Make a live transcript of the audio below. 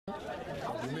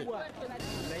bagume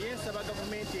naye nsaba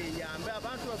gavumenti eyambe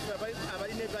abantu baffe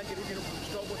abalina ebibanja bino ku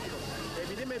kitoogo kino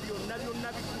ebirime byonna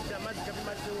bitudde amazzi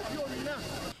gabimazeewo byonna.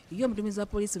 Ye omuduumizi wa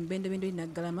poliisi mu Bendobendo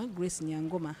Naggalama Grace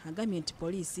Nyangoma agambye nti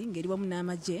poliisi ng'eri wamu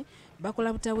n'amagye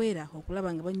bakola butaweera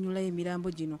okulaba nga bannyulayo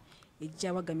emirambo gino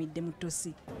egyawagamidde mu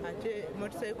ttosi. Ate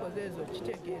motorcycles ezo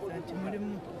kitegeeza nti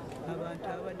mulimu abantu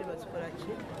abadde bazikola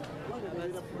ki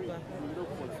abazifuba.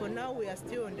 For now we are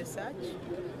still on the search.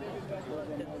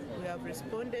 We have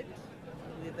responded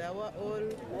with our all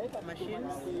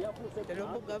machines. The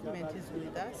local government is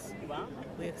with us.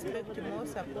 We expect more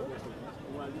support.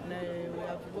 We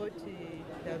have got the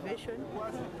aviation,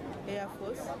 Air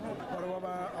Force.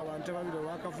 Abantu babiri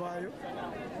bakavaayo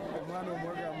omwana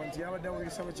omwagamba nti yabadde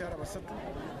awulisa abakyala basatu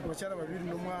abakyala babiri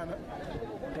n'omwana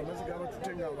amazzi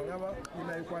gabatutte nga abalaba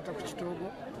inayikwata ku kitoogo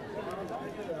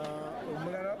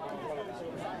omulala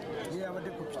ye yabadde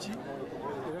ku piki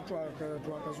era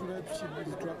twakazuulayo piki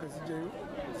bbiri twakazijjayo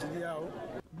ziri awo.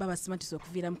 Babasimantisa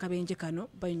okuviira mu kabenje kano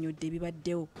banyonyodde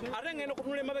ebibaddewo. Ate ngenda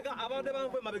okutunula emabega abadde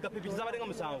bamwe emabega pipiki zabadde nga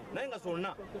 7 naye nga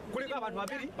zonna kuliko abantu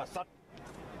babiri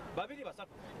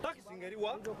basatu takisi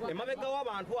ngeriwa emabega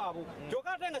w'abantu abo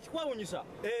kyokka ate nga kikwawunyisa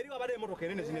eri wabadde emmotoka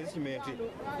enene zino ezikimenti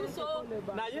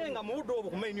naye nga mu budde obwo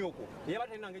ku maini okwo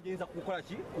yabadde talina ngeri gyeyinza kukola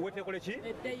ki kuwetekole ki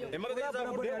emabega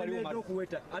zavudde waliwo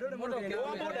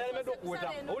yalemedde okuweta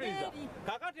owuliriza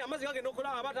kakati amazzi gagenda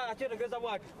okulaba abata akyetegereza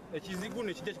bwati ekizigu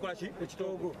nekijja kikola ki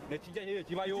ekitoogo nekijja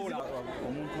kibayoola.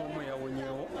 Omuntu omu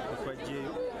yawonyeewo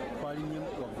otwajjeeyo twalinye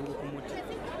waggulu ku muti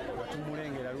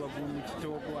watumulengera ali waggulu mu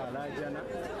kitoogo alaajana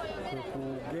kwe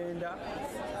kugenda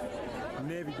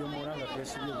n'ebidomola nga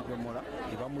twesibye ebidomola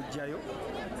tebamugjayo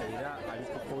era ali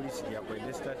ku poliisi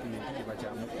gyakoledde statement gye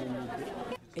bakyamukuumidde.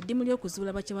 Eddimu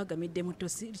ly'okuzuula bakyawagamidde mu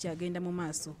ttosi likyagenda mu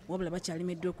maaso wabula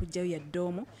bakyalemeddwa okugjayo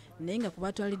yaddoomu naye nga ku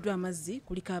baatwaliddwa amazzi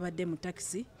kuliko abadde mu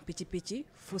takisi, pikipiki,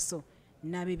 fuso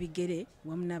n'ab'ebigere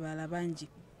wamu n'abalala bangi.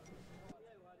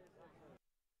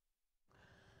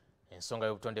 Ensonga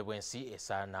y'obutonde bw'ensi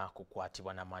esaana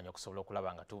kukwatibwa n'amaanyi okusobola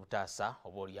okulaba nga tubutaasa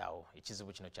oboolyawo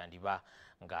ekizibu kino kyandiba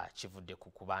nga kivudde ku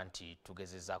kuba nti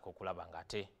tugezezzaako okulaba nga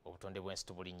ate obutonde bw'ensi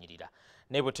tubulinnyirira.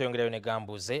 Naye bwe tweyongerayo ne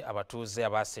gambuuze abatuuze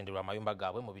abaasenderwa amayumba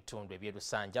gaabwe mu bitundu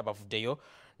eby'Elusanja bavuddeyo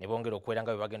ne bongera okubeera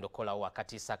nga bwe bagenda okukolawo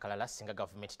akatiisa akalala singa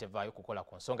gavumenti tevaayo kukola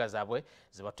ku nsonga zaabwe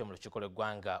ze batutte mu lukiiko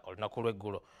lw'eggwanga olunaku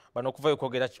lw'eggulo. Bano okuvaayo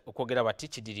okwogera bati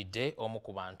kidiridde omu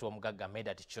ku bantu omugagga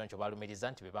Medad Choncho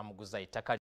balumiriza nti be bamuguza ettaka